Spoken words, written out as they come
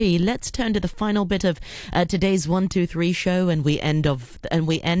Let's turn to the final bit of today's 123 show, and we end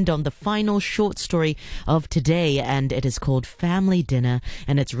on the final short story of today, and it is called Family Dinner,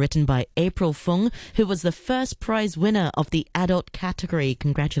 and it's written by April Fung, who was the first prize winner of the adult category.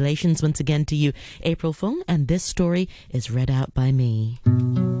 Congratulations once again to you, April Fung, and this story is read out by me.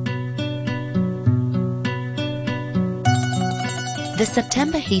 The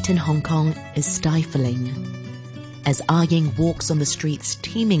September heat in Hong Kong is stifling. As Ah Ying walks on the streets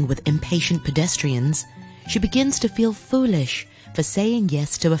teeming with impatient pedestrians, she begins to feel foolish for saying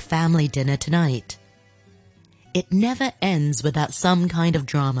yes to a family dinner tonight. It never ends without some kind of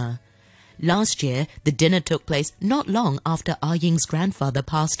drama. Last year, the dinner took place not long after Ah Ying's grandfather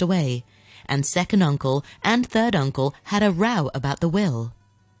passed away, and second uncle and third uncle had a row about the will.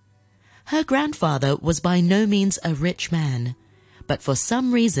 Her grandfather was by no means a rich man, but for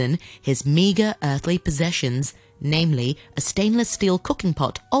some reason his meager earthly possessions, namely a stainless steel cooking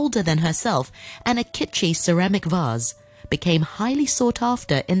pot older than herself and a kitschy ceramic vase, became highly sought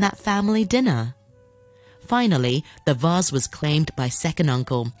after in that family dinner. Finally, the vase was claimed by second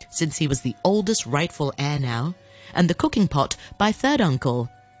uncle, since he was the oldest rightful heir now, and the cooking pot by third uncle.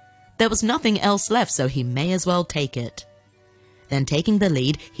 There was nothing else left, so he may as well take it. Then, taking the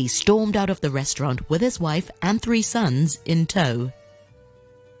lead, he stormed out of the restaurant with his wife and 3 sons in tow.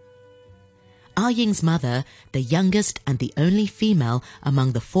 Ah Ying's mother, the youngest and the only female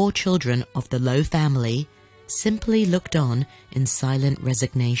among the 4 children of the Low family, simply looked on in silent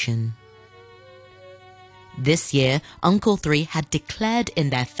resignation. This year, Uncle 3 had declared in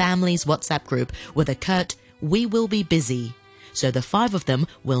their family's WhatsApp group with a curt, "We will be busy," so the 5 of them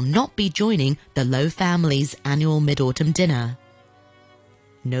will not be joining the Low family's annual mid-autumn dinner.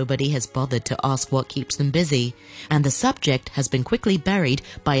 Nobody has bothered to ask what keeps them busy, and the subject has been quickly buried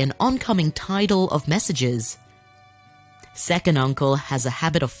by an oncoming tidal of messages. Second uncle has a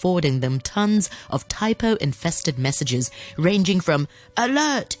habit of forwarding them tons of typo-infested messages ranging from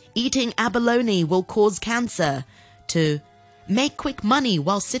 "Alert! Eating abalone will cause cancer" to "Make quick money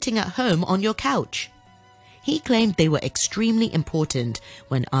while sitting at home on your couch." He claimed they were extremely important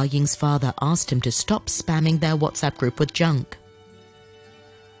when Ah Ying's father asked him to stop spamming their WhatsApp group with junk.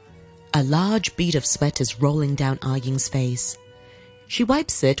 A large bead of sweat is rolling down Ah Ying's face. She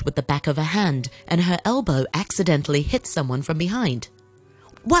wipes it with the back of her hand, and her elbow accidentally hits someone from behind.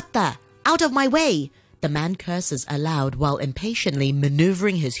 "What the? Out of my way!" The man curses aloud while impatiently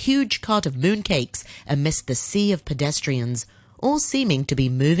maneuvering his huge cart of mooncakes amidst the sea of pedestrians, all seeming to be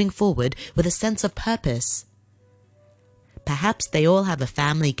moving forward with a sense of purpose. Perhaps they all have a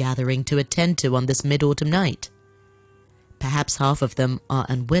family gathering to attend to on this mid-autumn night. Perhaps half of them are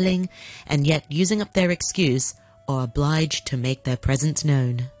unwilling, and yet using up their excuse, are obliged to make their presence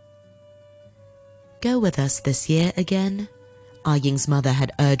known. "Go with us this year again," Ah Ying's mother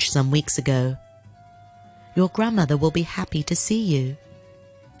had urged some weeks ago. "Your grandmother will be happy to see you.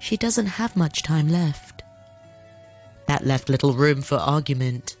 She doesn't have much time left." That left little room for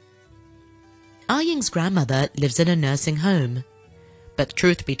argument. Ah Ying's grandmother lives in a nursing home, but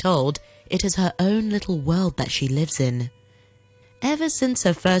truth be told, it is her own little world that she lives in. Ever since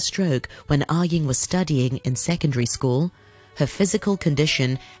her first stroke, when Ah Ying was studying in secondary school, her physical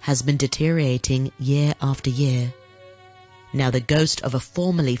condition has been deteriorating year after year. Now the ghost of a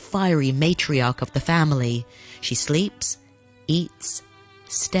formerly fiery matriarch of the family, she sleeps, eats,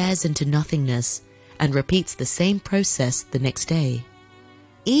 stares into nothingness, and repeats the same process the next day.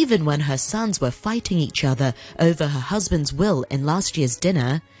 Even when her sons were fighting each other over her husband's will in last year's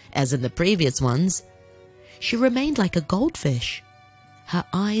dinner, as in the previous ones, she remained like a goldfish, her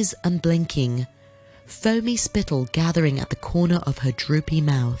eyes unblinking, foamy spittle gathering at the corner of her droopy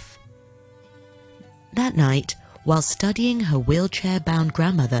mouth. That night, while studying her wheelchair-bound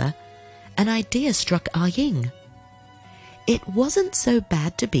grandmother, an idea struck Ah Ying. It wasn't so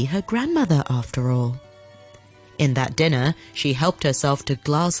bad to be her grandmother after all. In that dinner, she helped herself to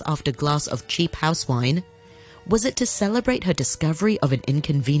glass after glass of cheap house wine. Was it to celebrate her discovery of an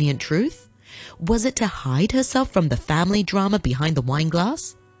inconvenient truth? Was it to hide herself from the family drama behind the wine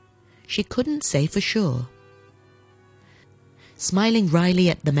glass? She couldn't say for sure. Smiling wryly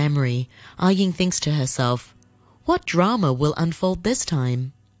at the memory, Ah Ying thinks to herself, what drama will unfold this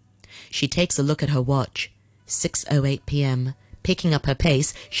time? She takes a look at her watch. 6:08 p.m. Picking up her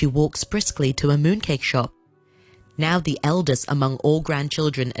pace, she walks briskly to a mooncake shop. Now the eldest among all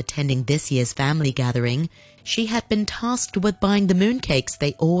grandchildren attending this year's family gathering, she had been tasked with buying the mooncakes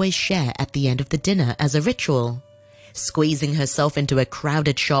they always share at the end of the dinner as a ritual. Squeezing herself into a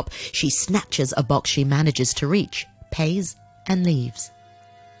crowded shop, she snatches a box she manages to reach, pays, and leaves.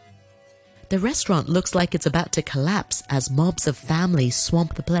 The restaurant looks like it's about to collapse as mobs of families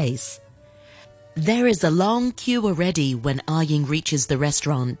swamp the place. There is a long queue already when Ah Ying reaches the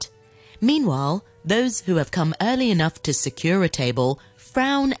restaurant. Meanwhile, those who have come early enough to secure a table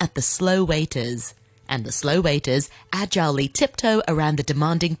frown at the slow waiters, and the slow waiters agilely tiptoe around the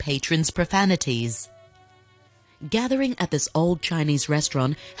demanding patrons' profanities. Gathering at this old Chinese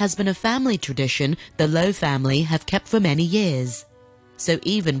restaurant has been a family tradition the Lo family have kept for many years. So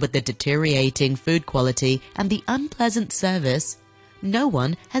even with the deteriorating food quality and the unpleasant service, no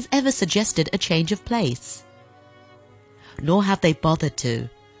one has ever suggested a change of place. Nor have they bothered to.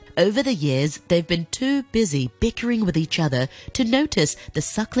 Over the years, they've been too busy bickering with each other to notice the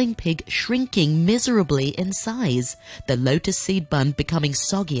suckling pig shrinking miserably in size, the lotus seed bun becoming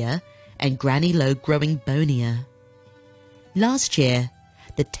soggier, and Granny Lo growing bonier. Last year,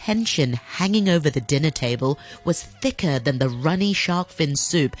 the tension hanging over the dinner table was thicker than the runny shark fin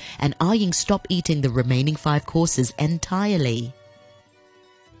soup, and Ah Ying stopped eating the remaining 5 courses entirely.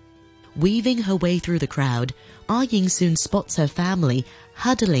 Weaving her way through the crowd, Ah Ying soon spots her family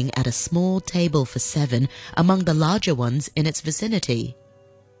huddling at a small table for 7 among the larger ones in its vicinity.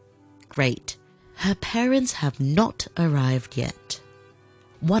 Great. Her parents have not arrived yet.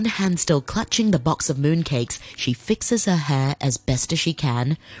 One hand still clutching the box of mooncakes, she fixes her hair as best as she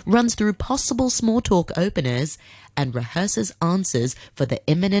can, runs through possible small talk openers, and rehearses answers for the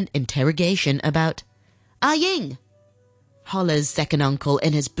imminent interrogation about Ah Ying! Hollers second uncle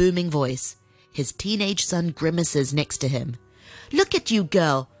in his booming voice. His teenage son grimaces next to him. Look at you,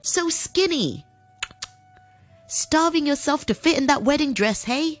 girl, so skinny. Starving yourself to fit in that wedding dress,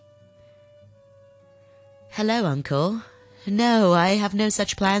 hey? Hello, uncle. No, I have no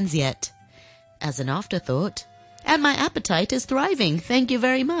such plans yet. As an afterthought. And my appetite is thriving, thank you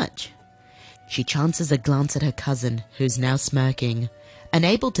very much. She chances a glance at her cousin, who's now smirking.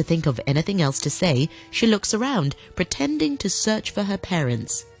 Unable to think of anything else to say, she looks around, pretending to search for her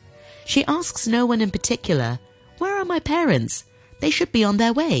parents. She asks no one in particular, "Where are my parents? They should be on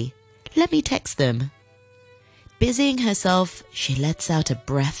their way. Let me text them." Busying herself, she lets out a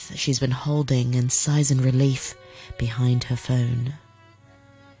breath she's been holding and sighs in relief behind her phone.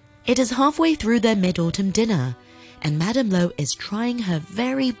 It is halfway through their mid-autumn dinner, and Madame Lo is trying her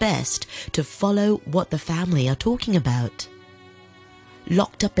very best to follow what the family are talking about.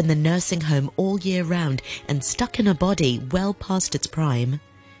 Locked up in the nursing home all year round and stuck in a body well past its prime,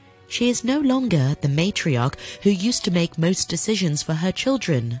 she is no longer the matriarch who used to make most decisions for her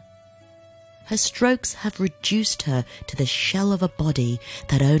children. Her strokes have reduced her to the shell of a body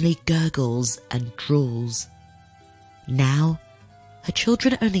that only gurgles and drools. Now, her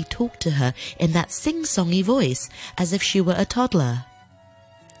children only talk to her in that sing-songy voice as if she were a toddler.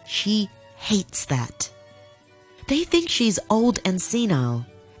 She hates that. They think she's old and senile,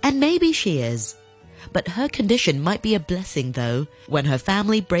 and maybe she is. But her condition might be a blessing, though, when her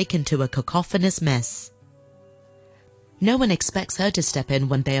family break into a cacophonous mess. No one expects her to step in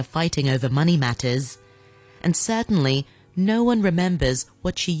when they are fighting over money matters, and certainly no one remembers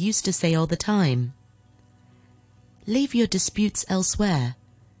what she used to say all the time. Leave your disputes elsewhere,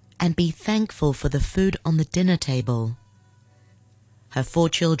 and be thankful for the food on the dinner table. Her 4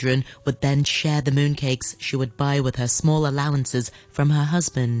 children would then share the mooncakes she would buy with her small allowances from her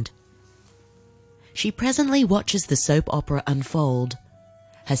husband. She presently watches the soap opera unfold.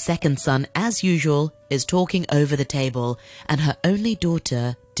 Her second son, as usual, is talking over the table, and her only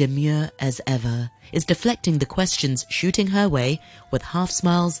daughter, demure as ever, is deflecting the questions shooting her way with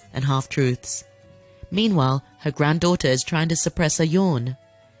half-smiles and half-truths. Meanwhile, her granddaughter is trying to suppress a yawn.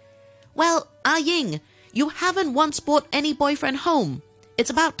 Well, Ah Ying, you haven't once brought any boyfriend home. It's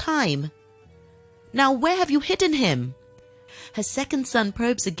about time. Now where have you hidden him? Her second son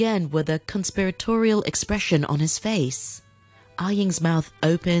probes again with a conspiratorial expression on his face. Ah Ying's mouth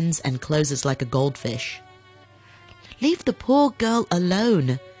opens and closes like a goldfish. Leave the poor girl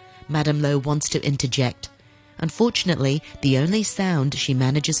alone, Madame Lo wants to interject. Unfortunately, the only sound she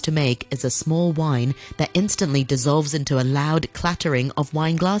manages to make is a small whine that instantly dissolves into a loud clattering of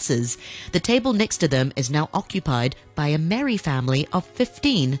wine glasses. The table next to them is now occupied by a merry family of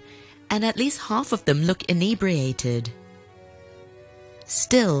 15, and at least half of them look inebriated.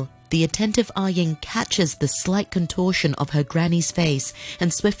 Still, the attentive Ah Ying catches the slight contortion of her granny's face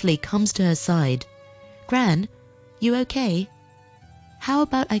and swiftly comes to her side. "Gran, you okay? How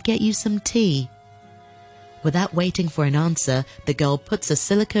about I get you some tea?" Without waiting for an answer, the girl puts a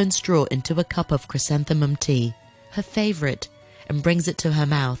silicone straw into a cup of chrysanthemum tea, her favorite, and brings it to her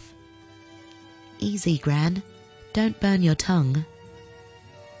mouth. "Easy, Gran. Don't burn your tongue."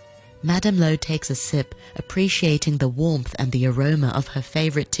 Madame Lo takes a sip, appreciating the warmth and the aroma of her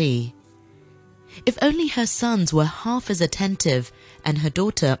favorite tea. If only her sons were half as attentive and her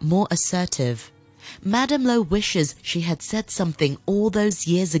daughter more assertive. Madame Lo wishes she had said something all those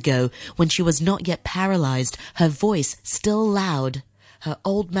years ago when she was not yet paralyzed, her voice still loud. Her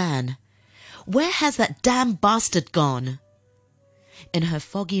old man. Where has that damn bastard gone? In her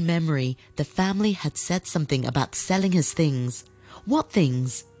foggy memory, the family had said something about selling his things. What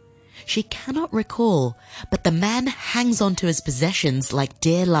things? She cannot recall, but the man hangs on to his possessions like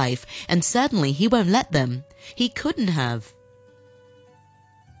dear life, and certainly he won't let them. He couldn't have.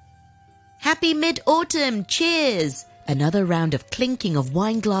 Happy Mid-Autumn! Cheers! Another round of clinking of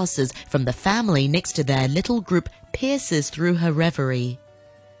wine glasses from the family next to their little group pierces through her reverie.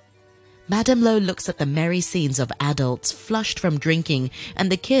 Madame Lo looks at the merry scenes of adults flushed from drinking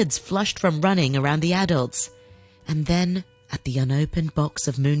and the kids flushed from running around the adults, and then at the unopened box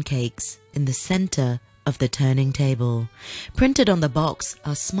of mooncakes in the center of the turning table. Printed on the box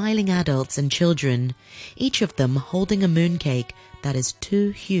are smiling adults and children, each of them holding a mooncake that is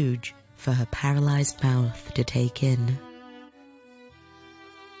too huge for her paralyzed mouth to take in.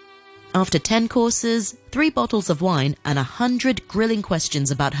 After 10 courses, 3 bottles of wine, and 100 grilling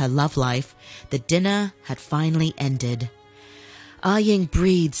questions about her love life, the dinner had finally ended. Ah Ying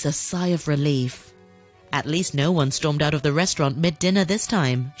breathes a sigh of relief. At least no one stormed out of the restaurant mid-dinner this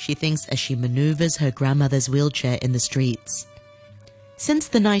time, she thinks as she maneuvers her grandmother's wheelchair in the streets. Since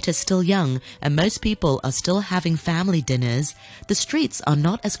the night is still young and most people are still having family dinners, the streets are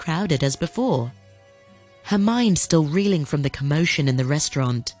not as crowded as before. Her mind still reeling from the commotion in the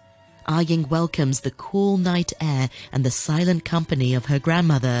restaurant, Ah Ying welcomes the cool night air and the silent company of her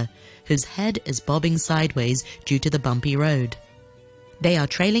grandmother, whose head is bobbing sideways due to the bumpy road. They are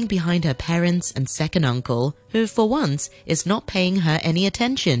trailing behind her parents and second uncle, who for once is not paying her any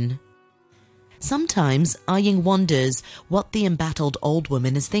attention. Sometimes Ah Ying wonders what the embattled old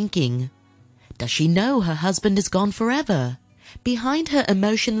woman is thinking. Does she know her husband is gone forever? Behind her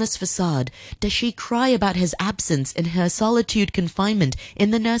emotionless facade, does she cry about his absence in her solitude confinement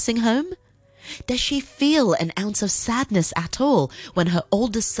in the nursing home? Does she feel an ounce of sadness at all when her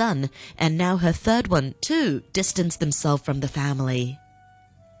oldest son, and now her third one too, distance themselves from the family?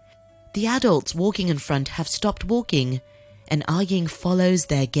 The adults walking in front have stopped walking, and Ah Ying follows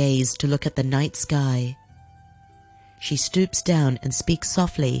their gaze to look at the night sky. She stoops down and speaks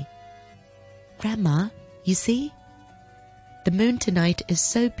softly. Grandma, you see? The moon tonight is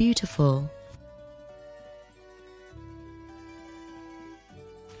so beautiful.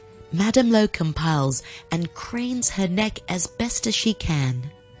 Madame Lo compiles and cranes her neck as best as she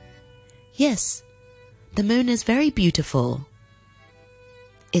can. Yes, the moon is very beautiful.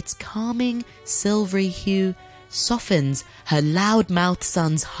 Its calming, silvery hue softens her loud-mouthed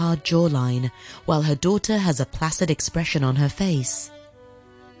son's hard jawline, while her daughter has a placid expression on her face.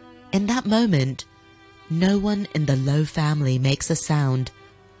 In that moment, no one in the Lo family makes a sound,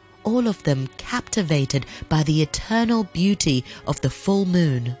 all of them captivated by the eternal beauty of the full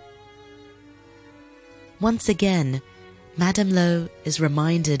moon. Once again, Madame Lo is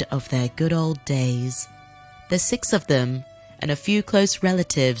reminded of their good old days. The 6 of them, and a few close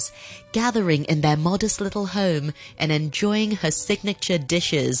relatives, gathering in their modest little home and enjoying her signature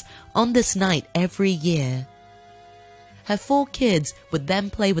dishes on this night every year. Her 4 kids would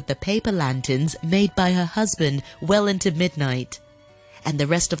then play with the paper lanterns made by her husband well into midnight, and the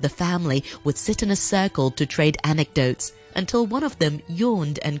rest of the family would sit in a circle to trade anecdotes until one of them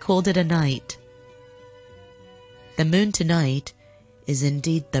yawned and called it a night. The moon tonight is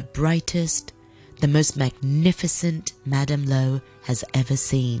indeed the brightest, the most magnificent Madame Lo has ever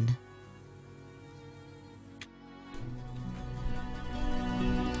seen.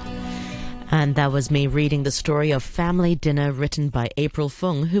 And that was me reading the story of Family Dinner, written by April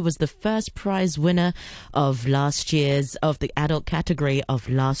Fung, who was the first prize winner of the adult category of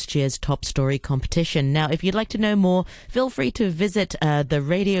last year's Top Story competition. Now, if you'd like to know more, feel free to visit the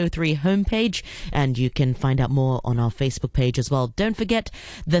Radio 3 homepage, and you can find out more on our Facebook page as well. Don't forget,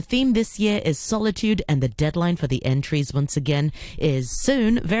 the theme this year is solitude, and the deadline for the entries once again is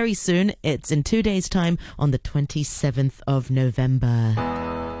soon, very soon. It's in 2 days' time on the 27th of November.